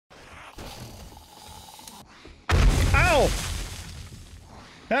Ow!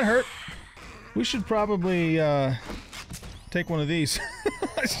 That hurt. We should probably take one of these.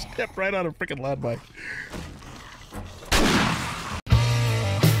 I stepped right on a freaking lad bike.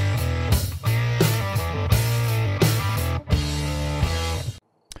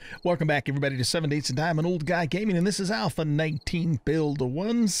 Welcome back, everybody, to 7 Dates and Diamond Oldguy Gaming, and this is Alpha 19 Build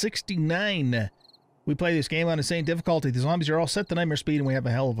 169. We play this game on the same difficulty. The zombies are all set to nightmare speed, and we have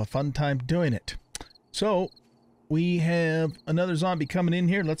a hell of a fun time doing it. So, we have another zombie coming in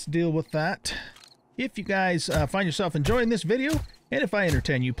here. Let's deal with that. If you guys find yourself enjoying this video, and if I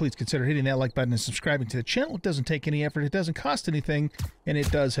entertain you, please consider hitting that like button and subscribing to the channel. It doesn't take any effort, it doesn't cost anything, and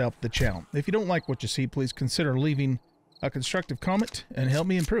it does help the channel. If you don't like what you see, please consider leaving a constructive comment and help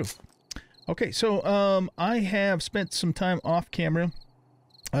me improve. Okay, so I have spent some time off camera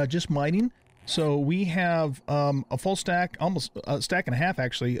just mining. So we have a full stack, almost a stack and a half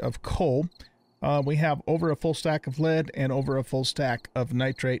actually, of coal. We have over a full stack of lead and over a full stack of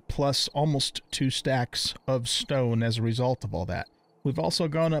nitrate, plus almost 2 stacks of stone as a result of all that. We've also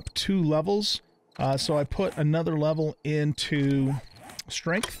gone up 2 levels. So I put another level into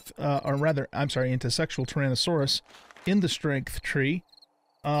strength, or rather, I'm sorry, into sexual Tyrannosaurus in the strength tree.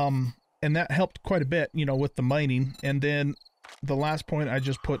 And that helped quite a bit, you know, with the mining. And then the last point I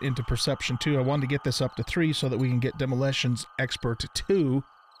just put into perception 2. I wanted to get this up to 3 so that we can get demolitions expert 2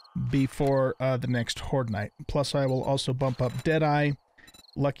 before the next horde night. Plus I will also bump up Deadeye,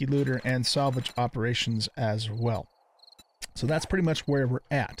 Lucky Looter, and salvage operations as well. So that's pretty much where we're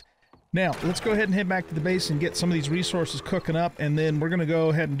at. Now let's go ahead and head back to the base and get some of these resources cooking up, and then we're gonna go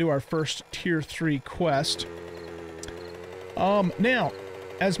ahead and do our first tier 3 quest. Now,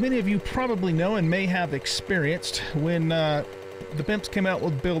 as many of you probably know and may have experienced, when the Pimps came out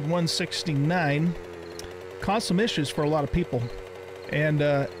with build 169, caused some issues for a lot of people, and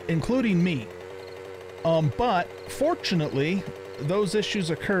including me. But fortunately, those issues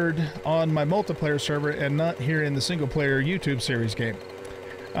occurred on my multiplayer server and not here in the single-player YouTube series game.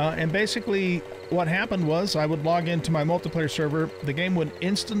 And basically, what happened was I would log into my multiplayer server, the game would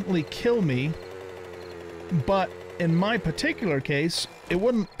instantly kill me, but in my particular case, it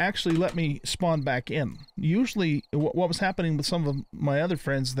wouldn't actually let me spawn back in. Usually, what was happening with some of my other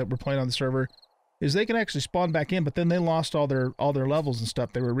friends that were playing on the server is they can actually spawn back in, but then they lost all their levels and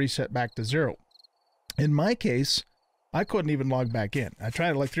stuff. They were reset back to 0. In my case, I couldn't even log back in. I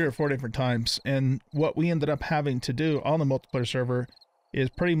tried it like 3 or 4 different times, and what we ended up having to do on the multiplayer server is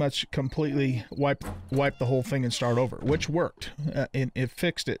pretty much completely wipe the whole thing and start over, which worked. And it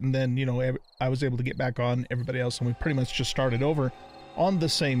fixed it, and then, you know, I was able to get back on everybody else, and we pretty much just started over on the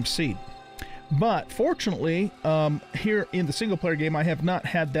same seed. But fortunately, here in the single player game, I have not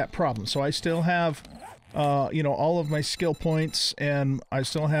had that problem. So I still have, you know, all of my skill points, and I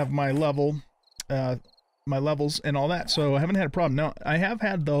still have my level, my levels and all that. So I haven't had a problem. Now, I have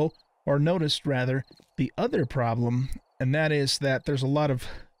had, though, or noticed rather, the other problem, and that is that there's a lot of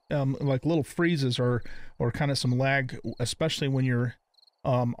like little freezes or kind of some lag, especially when you're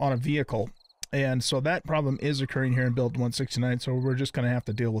on a vehicle. And so that problem is occurring here in build 169, so we're just going to have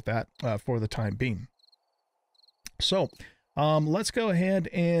to deal with that for the time being. So let's go ahead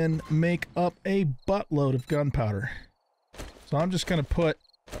and make up a buttload of gunpowder. So I'm just going to put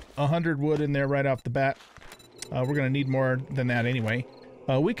 100 wood in there right off the bat. We're going to need more than that anyway.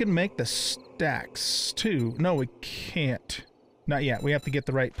 We can make the stacks too. No, we can't. Not yet. We have to get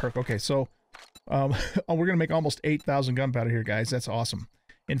the right perk. Okay, so we're going to make almost 8,000 gunpowder here, guys. That's awesome.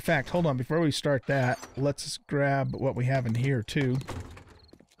 In fact, hold on. Before we start that, let's grab what we have in here too.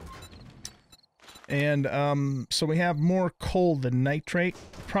 And so we have more coal than nitrate.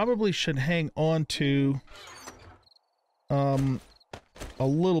 Probably should hang on to a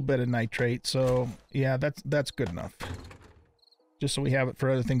little bit of nitrate. So yeah, that's good enough. Just so we have it for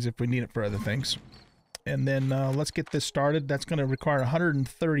other things if we need it for other things. And then let's get this started. That's going to require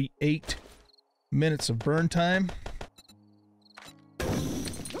 138 minutes of burn time.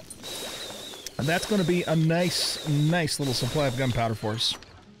 And that's going to be a nice little supply of gunpowder for us.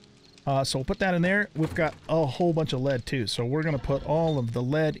 So we'll put that in there. We've got a whole bunch of lead too. So we're going to put all of the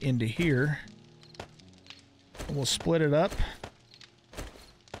lead into here. We'll split it up.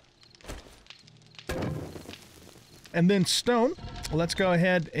 And then stone. Let's go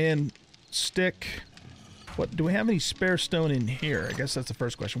ahead and stick... What, do we have any spare stone in here? I guess that's the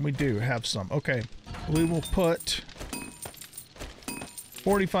first question. We do have some. Okay. We will put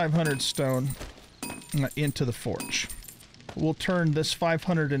 4,500 stone into the forge. We'll turn this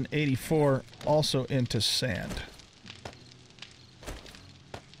 584 also into sand.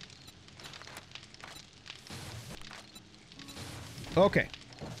 Okay.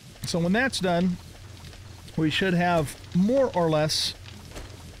 So when that's done, we should have more or less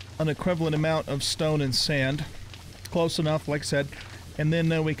an equivalent amount of stone and sand. Close enough, like I said. And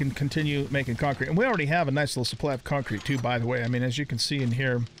then we can continue making concrete. And we already have a nice little supply of concrete too, by the way. I mean, as you can see in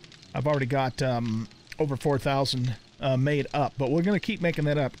here, I've already got over 4,000 made up. But we're going to keep making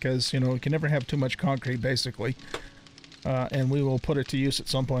that up because, you know, we can never have too much concrete, basically. And we will put it to use at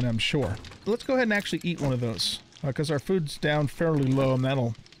some point, I'm sure. Let's go ahead and actually eat one of those because our food's down fairly low, and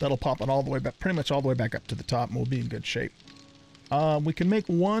that'll pop it all the way back, pretty much all the way back up to the top, and we'll be in good shape. We can make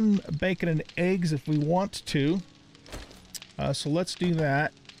one bacon and eggs if we want to. So let's do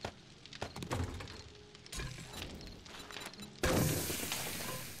that.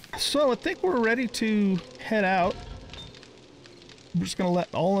 So I think we're ready to head out. I'm just going to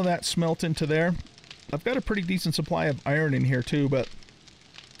let all of that smelt into there. I've got a pretty decent supply of iron in here too, but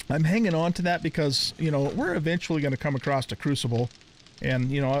I'm hanging on to that because, you know, we're eventually going to come across a crucible.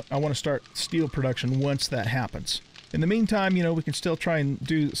 And, you know, I want to start steel production once that happens. In the meantime, you know, we can still try and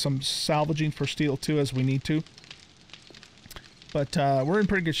do some salvaging for steel too as we need to. But we're in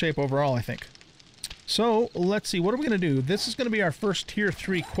pretty good shape overall, I think. So, let's see. What are we going to do? This is going to be our first Tier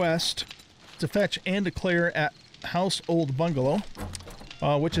 3 quest to fetch and declare at House Old Bungalow,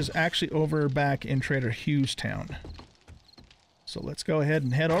 which is actually over back in Trader Hugh's town. So, let's go ahead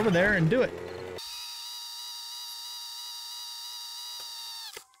and head over there and do it.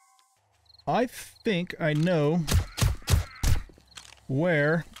 I think I know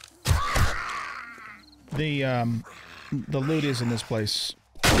where the loot is in this place.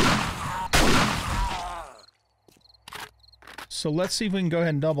 So let's see if we can go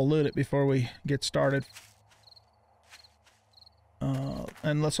ahead and double loot it before we get started.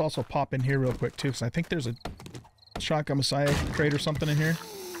 And let's also pop in here real quick too, because I think there's a Shotgun Messiah crate or something in here.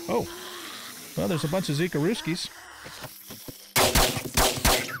 Oh, well, there's a bunch of Zikaruskis.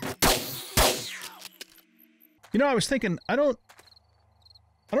 You know, I was thinking, I don't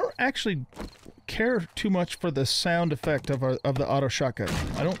actually care too much for the sound effect of the auto shotgun.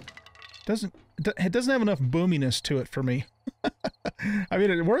 It doesn't have enough boominess to it for me. I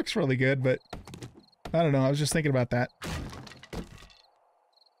mean, it works really good, but I don't know. I was just thinking about that.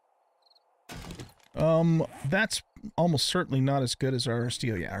 That's almost certainly not as good as our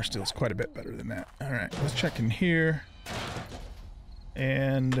steel. Yeah, our steel is quite a bit better than that. All right, let's check in here.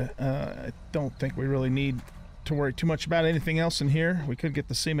 And I don't think we really need to worry too much about anything else in here. We could get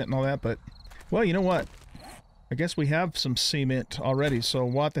the cement and all that, but, well, you know what? I guess we have some cement already, so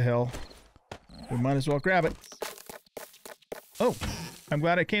what the hell? We might as well grab it. Oh, I'm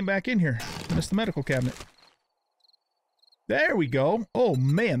glad I came back in here. I missed the medical cabinet. There we go. Oh,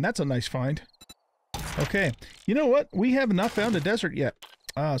 man, that's a nice find. Okay, you know what? We have not found a desert yet.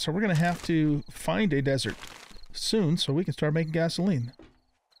 So we're going to have to find a desert soon so we can start making gasoline.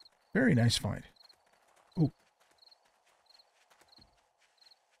 Very nice find. Ooh.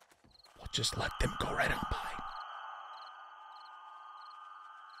 We'll just let them go right on by.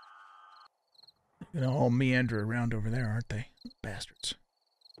 They're gonna all meander around over there, aren't they? Bastards.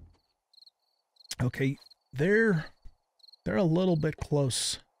 Okay, they're a little bit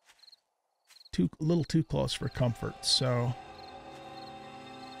close. A little too close for comfort, so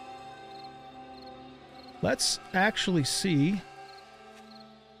let's actually see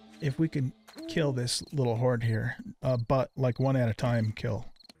if we can kill this little horde here, but like one at a time kill.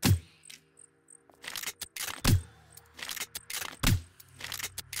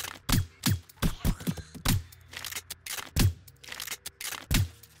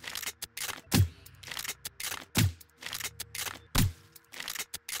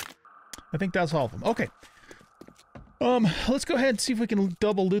 I think that's all of them. Okay. Let's go ahead and see if we can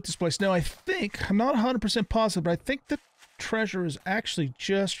double loot this place. Now, I think, I'm not 100% positive, but I think the treasure is actually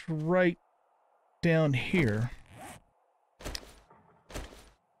just right down here.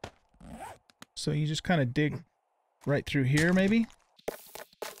 So you just kind of dig right through here, maybe?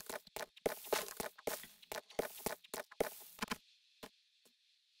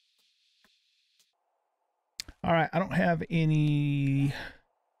 All right, I don't have any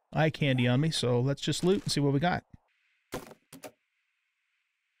eye candy on me, so let's just loot and see what we got.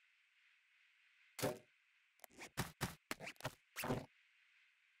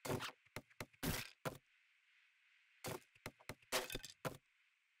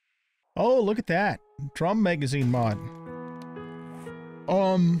 Oh, look at that. Drum magazine mod.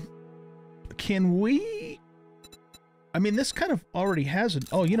 Can we... I mean, this kind of already has it.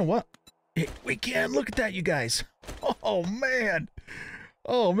 Oh, you know what? We can. Look at that, you guys. Oh, man.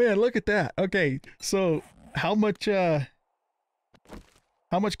 Oh man, look at that. Okay, so how much can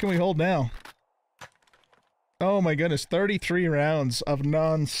we hold now? Oh my goodness, 33 rounds of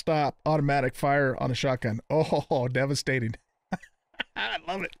non-stop automatic fire on a shotgun. Oh, devastating. I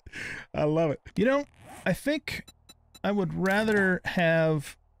love it. I love it. You know, I think I would rather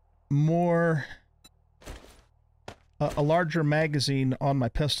have more, a larger magazine on my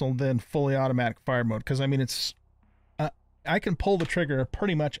pistol than fully automatic fire mode. Because, I mean, it's, I can pull the trigger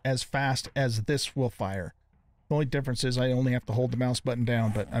pretty much as fast as this will fire. The only difference is I only have to hold the mouse button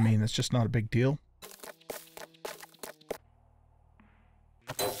down, but, I mean, it's just not a big deal.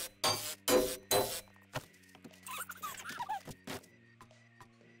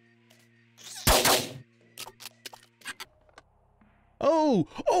 Oh,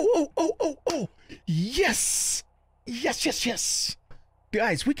 oh. Yes. Yes.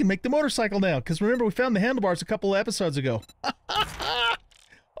 Guys, we can make the motorcycle now, because remember we found the handlebars a couple of episodes ago.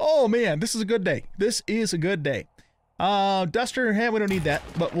 Oh man, this is a good day. This is a good day. Duster, we don't need that,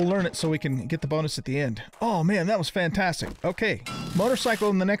 but we'll learn it so we can get the bonus at the end. Oh man, that was fantastic. Okay, motorcycle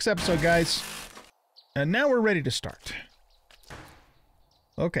in the next episode, guys. And now we're ready to start.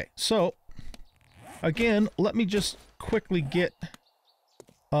 Okay, so again, let me just quickly get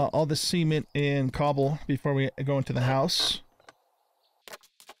all the cement and cobble before we go into the house.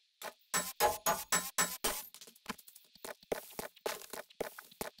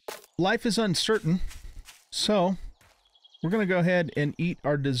 Life is uncertain, so we're going to go ahead and eat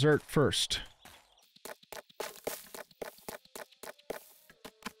our dessert first.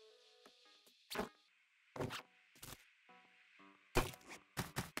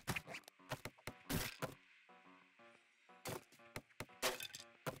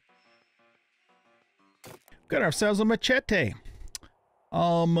 Got ourselves a machete.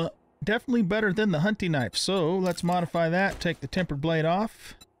 Definitely better than the hunting knife. So let's modify that. Take the tempered blade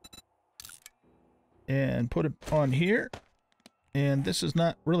off and put it on here. And this is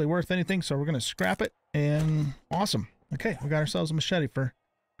not really worth anything, so we're going to scrap it. And awesome. Okay, we got ourselves a machete for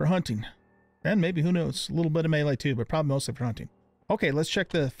hunting. And maybe, who knows, a little bit of melee too, but probably mostly for hunting. Okay, let's check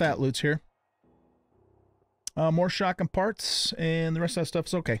the fat loots here. More shotgun parts, and the rest of that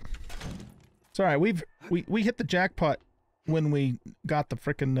stuff's okay. It's all right. We hit the jackpot when we got the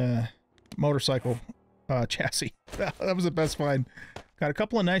frickin' motorcycle chassis. That was the best find. Got a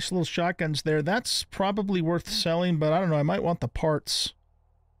couple of nice little shotguns there. That's probably worth selling, but I don't know. I might want the parts.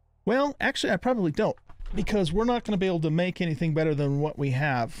 Well, actually, I probably don't, because we're not going to be able to make anything better than what we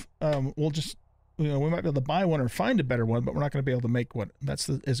have. We'll just, you know, we might be able to buy one or find a better one, but we're not going to be able to make one that's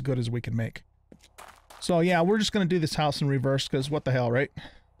as good as we can make. So yeah, we're just going to do this house in reverse, because what the hell, right?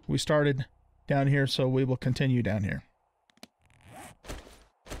 We started down here, so we will continue down here.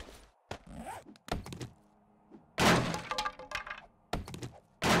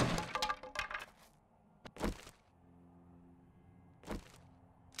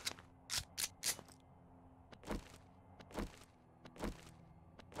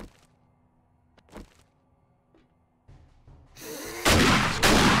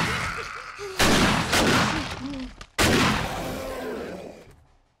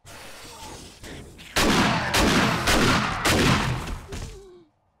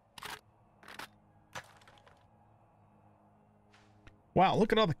 Wow,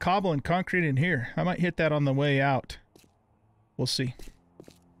 look at all the cobble and concrete in here. I might hit that on the way out. We'll see.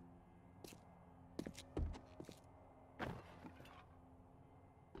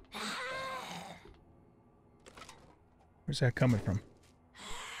 Where's that coming from?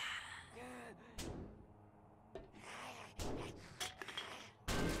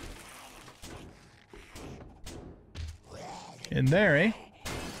 In there, eh?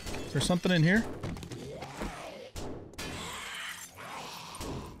 Is there something in here?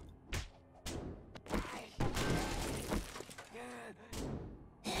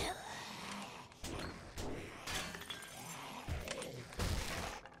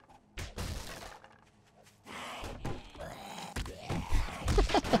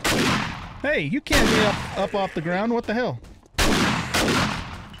 Hey, you can't be up off the ground. What the hell?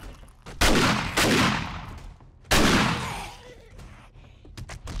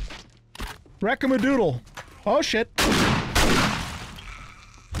 Wreck-a-madoodle. Oh, shit.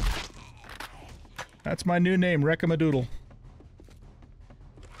 That's my new name, Wreck-a-madoodle.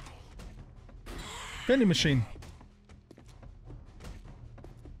 Vending machine.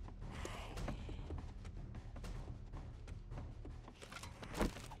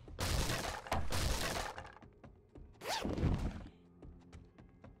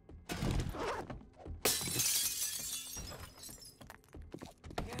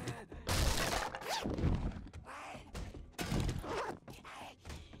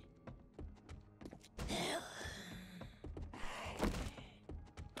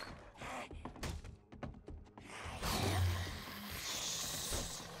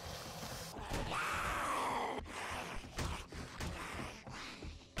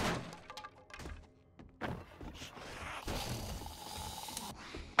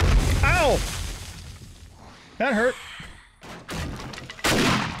 That hurt.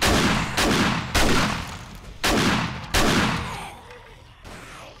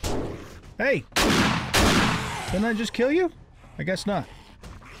 Hey! Didn't I just kill you? I guess not.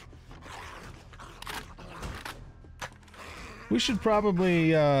 We should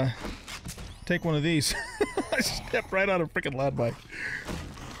probably take one of these. I stepped right on a freaking loud bike.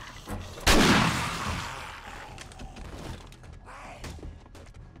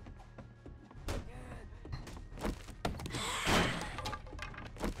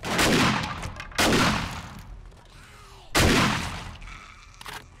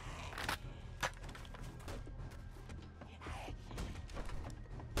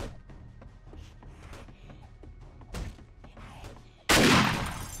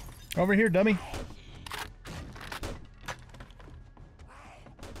 Over here, dummy.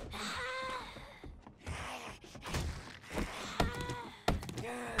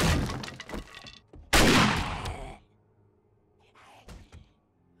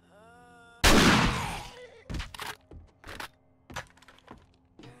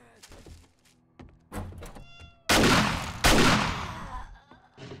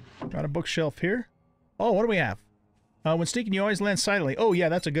 Got a bookshelf here. Oh, what do we have? When sneaking, you always land silently. Oh, yeah,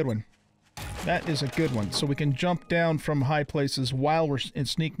 that's a good one. That is a good one. So we can jump down from high places while we're in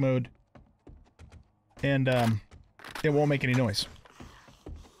sneak mode. And, it won't make any noise.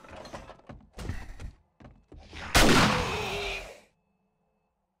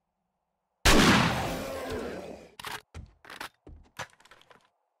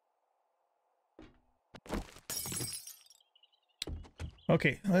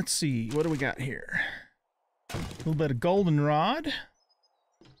 Okay, let's see. What do we got here? A little bit of goldenrod.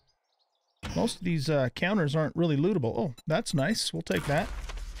 Most of these counters aren't really lootable. Oh, that's nice. We'll take that.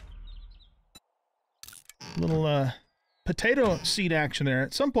 Little potato seed action there.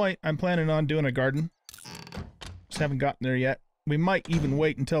 At some point, I'm planning on doing a garden. Just haven't gotten there yet. We might even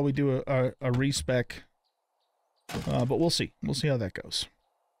wait until we do a respec. But we'll see. We'll see how that goes.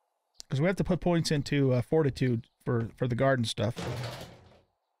 Because we have to put points into fortitude for the garden stuff.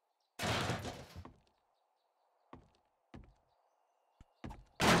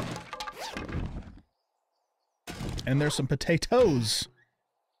 And there's some potatoes.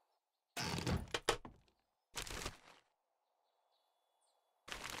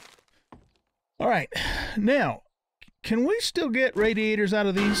 All right. Now, can we still get radiators out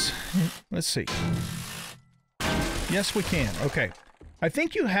of these? Let's see. Yes, we can. Okay. I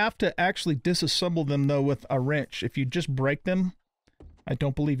think you have to actually disassemble them, though, with a wrench. If you just break them, I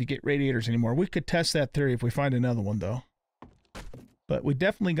don't believe you get radiators anymore. We could test that theory if we find another one, though. But we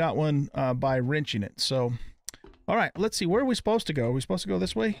definitely got one by wrenching it, so... All right, let's see. Where are we supposed to go? Are we supposed to go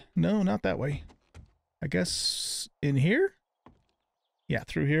this way? No, not that way. I guess in here? Yeah,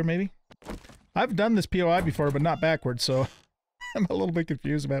 through here, maybe? I've done this POI before, but not backwards, so I'm a little bit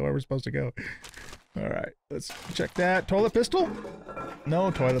confused about where we're supposed to go. All right, let's check that. Toilet pistol? No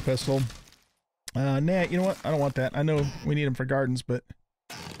toilet pistol. Nah, you know what? I don't want that. I know we need them for gardens, but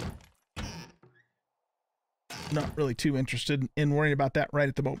not really too interested in worrying about that right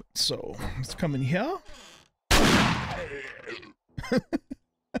at the moment. So let's come in here.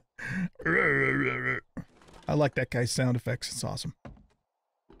 I like that guy's sound effects. It's awesome.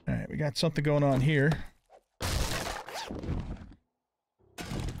 All right, we got something going on here.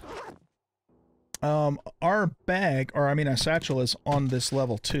 Our bag, or I mean our satchel, is on this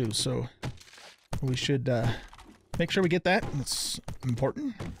level too, so we should make sure we get that. That's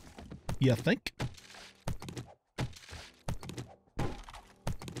important. You think?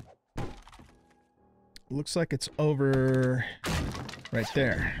 Looks like it's over right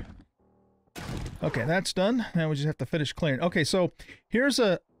there. Okay, that's done. Now we just have to finish clearing. Okay, so here's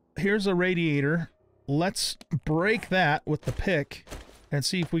a radiator. Let's break that with the pick and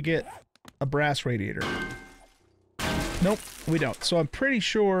see if we get a brass radiator. Nope, we don't. So I'm pretty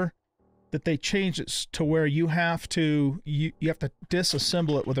sure that they changed it to where you have to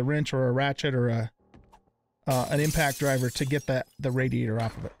disassemble it with a wrench or a ratchet or an impact driver to get the radiator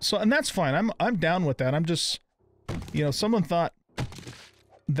off of it. So, and that's fine. I'm down with that. I'm just, you know, someone thought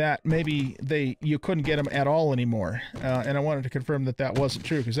that maybe you couldn't get them at all anymore, and I wanted to confirm that that wasn't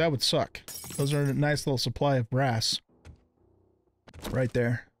true, because that would suck. Those are a nice little supply of brass right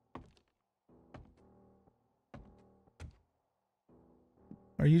there.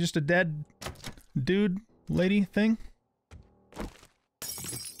 Are you just a dead dude, lady thing?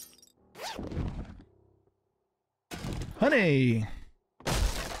 Honey!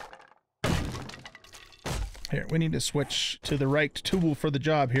 Here, we need to switch to the right tool for the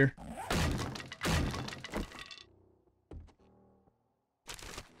job here.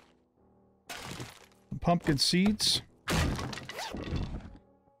 pumpkin seeds.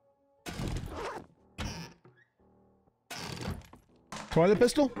 Toilet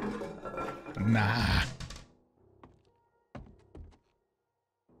pistol? Nah.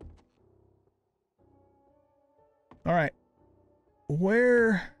 All right.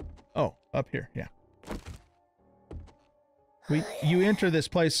 Where? Oh, up here. Yeah. You enter this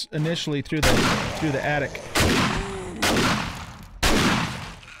place initially through the attic.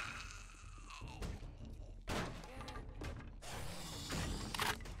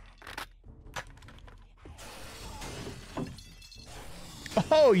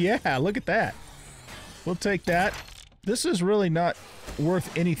 Oh yeah, look at that. We'll take that. This is really not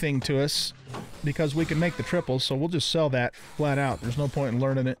worth anything to us because we can make the triples, so we'll just sell that flat out. There's no point in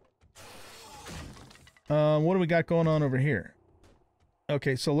learning it. What do we got going on over here?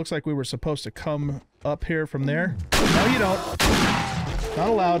 Okay, so it looks like we were supposed to come up here from there. No, you don't. Not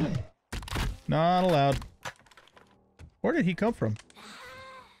allowed. Not allowed. Where did he come from?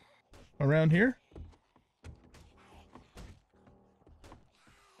 Around here?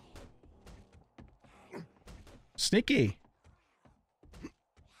 Sneaky.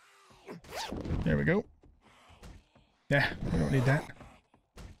 There we go. Yeah, we don't need that.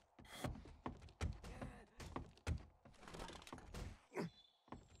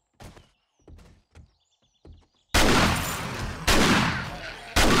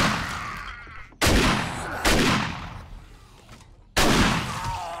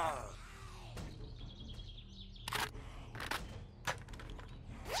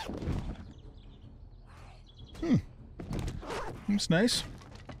 That's nice.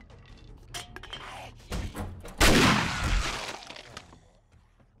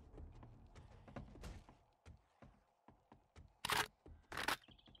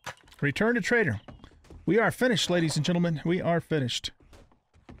 Return to trader. We are finished, ladies and gentlemen. We are finished.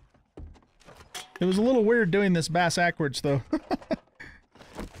 It was a little weird doing this backwards, though.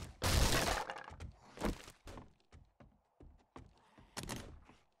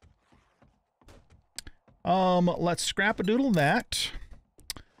 Let's scrap-a-doodle that.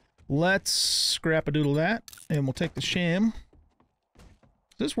 Let's scrap-a-doodle that, and we'll take the sham.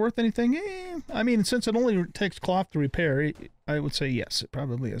 Is this worth anything? I mean, since it only takes cloth to repair, I would say yes, it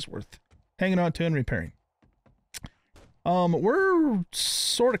probably is worth hanging on to and repairing. We're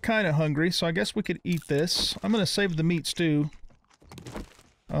sort of kind of hungry, so I guess we could eat this. I'm going to save the meat stew,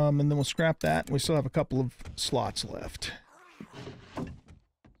 and then we'll scrap that. We still have a couple of slots left.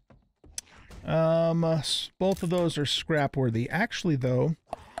 Both of those are scrap worthy. Actually, though,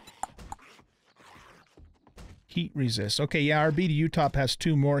 heat resist. Okay, yeah, our BDU top has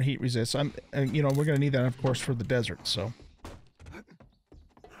 2 more heat resists. You know, we're going to need that, of course, for the desert, so.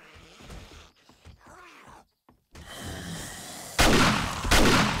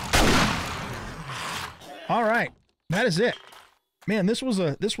 All right, that is it. Man, this was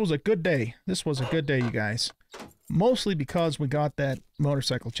a good day. This was a good day, you guys. Mostly because we got that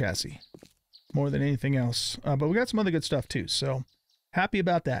motorcycle chassis. More than anything else. But we got some other good stuff too, so happy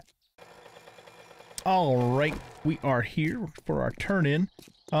about that. All right, we are here for our turn-in.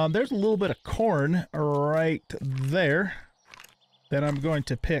 There's a little bit of corn right there that I'm going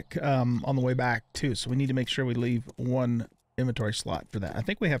to pick on the way back too, so we need to make sure we leave 1 inventory slot for that. I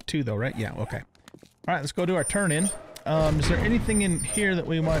think we have 2 though, right? Yeah, okay. All right, let's go do our turn-in. Is there anything in here that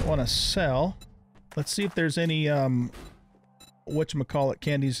we might want to sell? Let's see if there's any whatchamacallit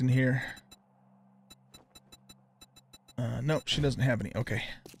candies in here. Nope, she doesn't have any. Okay.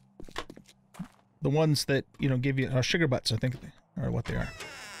 The ones that, you know, give you sugar butts, I think, are what they are.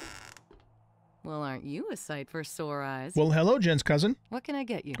 Well, aren't you a sight for sore eyes? Well, hello, Jen's cousin. What can I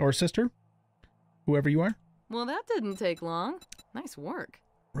get you? Or sister. Whoever you are. Well, that didn't take long. Nice work.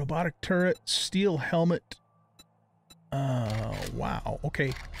 Robotic turret, steel helmet. Wow.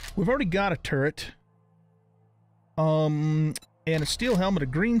 Okay. We've already got a turret. And a steel helmet, a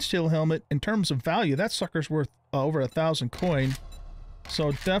green steel helmet. In terms of value, that sucker's worth over 1,000 coin.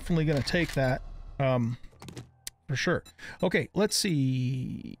 So definitely going to take that. For sure. Okay, let's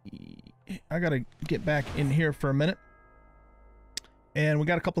see. I got to get back in here for a minute. And we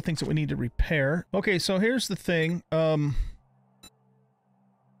got a couple of things that we need to repair. Okay, so here's the thing.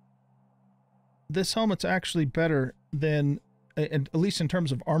 This helmet's actually better than, at least in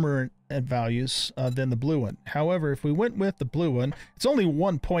terms of armor and values, than the blue one. However, if we went with the blue one, it's only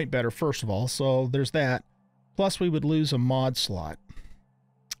 1 point better, first of all, so there's that. Plus, we would lose a mod slot,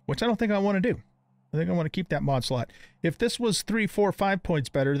 which I don't think I want to do. I think I want to keep that mod slot. If this was 3, 4, 5 points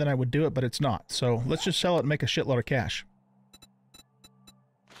better, then I would do it, but it's not. So let's just sell it and make a shitload of cash.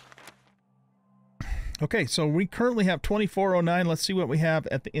 Okay, so we currently have 2409. Let's see what we have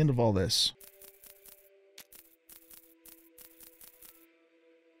at the end of all this.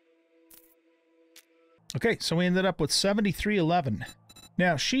 Okay, so we ended up with 7311.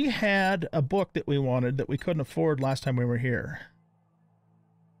 Now, she had a book that we wanted that we couldn't afford last time we were here.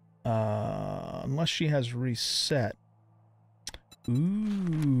 Unless she has reset.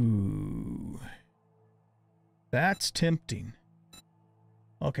 Ooh. That's tempting.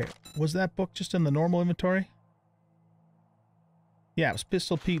 Okay, was that book just in the normal inventory? Yeah, it was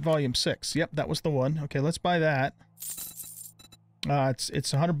Pistol Pete Volume 6. Yep, that was the one. Okay, let's buy that. It's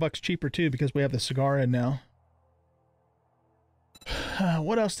 $100 cheaper too because we have the cigar in now.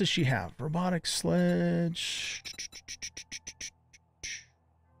 What else does she have? Robotic sledge.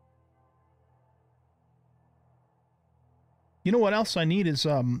 You know what else I need is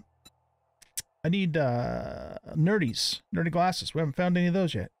I need nerdy glasses. We haven't found any of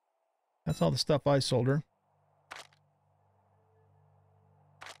those yet. That's all the stuff I sold her.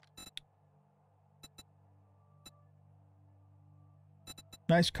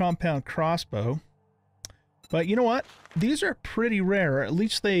 Nice compound crossbow. But you know what? These are pretty rare. At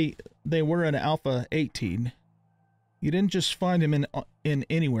least they were in Alpha 18. You didn't just find them in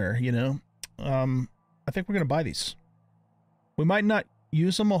anywhere, you know. I think we're going to buy these. We might not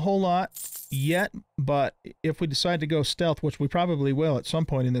use them a whole lot yet, but if we decide to go stealth, which we probably will at some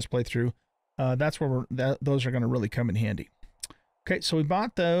point in this playthrough, that's where those are going to really come in handy. Okay, so we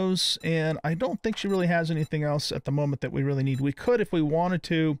bought those, and I don't think she really has anything else at the moment that we really need. We could, if we wanted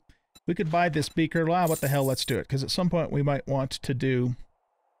to, we could buy this beaker. Wow, what the hell, let's do it. Because at some point we might want to do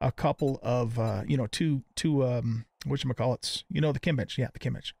a couple of, you know, two whatchamacallits. You know, the chem bench. Yeah, the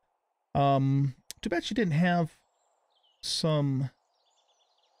chem bench. Too bad she didn't have some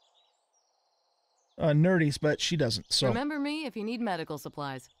nerdies, but she doesn't. So remember me if you need medical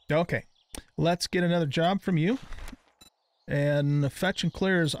supplies. Okay, let's get another job from you. And fetch and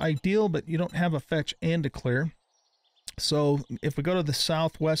clear is ideal, but you don't have a fetch and a clear. So if we go to the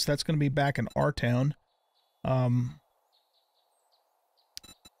southwest, that's going to be back in our town.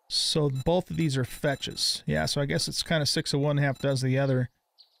 So both of these are fetches. Yeah, so I guess it's kind of 6 of one, half does the other.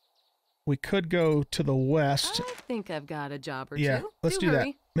 We could go to the west. I think I've got a job or yeah, two. let's do that.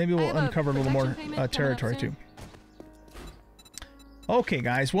 Maybe we'll uncover a little more territory too. Okay,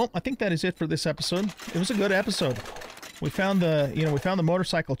 guys. Well, I think that is it for this episode. It was a good episode. We found the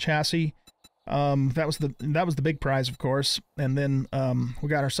motorcycle chassis. That was the big prize, of course. And then we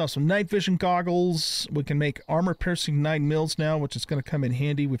got ourselves some night vision goggles. We can make armor-piercing 9mm now, which is going to come in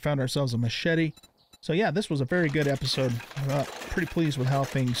handy. We found ourselves a machete. So yeah, this was a very good episode. Pretty pleased with how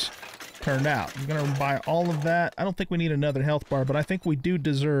things turned out. I'm going to buy all of that. I don't think we need another health bar, but I think we do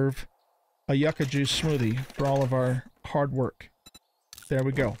deserve a yucca juice smoothie for all of our hard work. There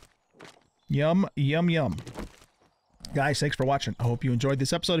we go. Yum, yum, yum. Guys, thanks for watching. I hope you enjoyed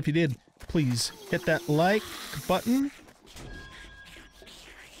this episode. If you did, please hit that like button.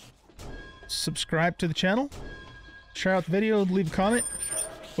 Subscribe to the channel. Share out the video. Leave a comment.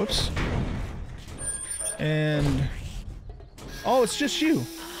 Whoops. And... oh, it's just you.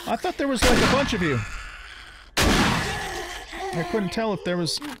 I thought there was like a bunch of you. I couldn't tell if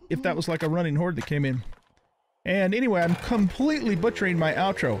that was like a running horde that came in. And anyway, I'm completely butchering my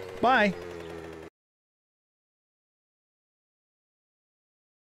outro. Bye.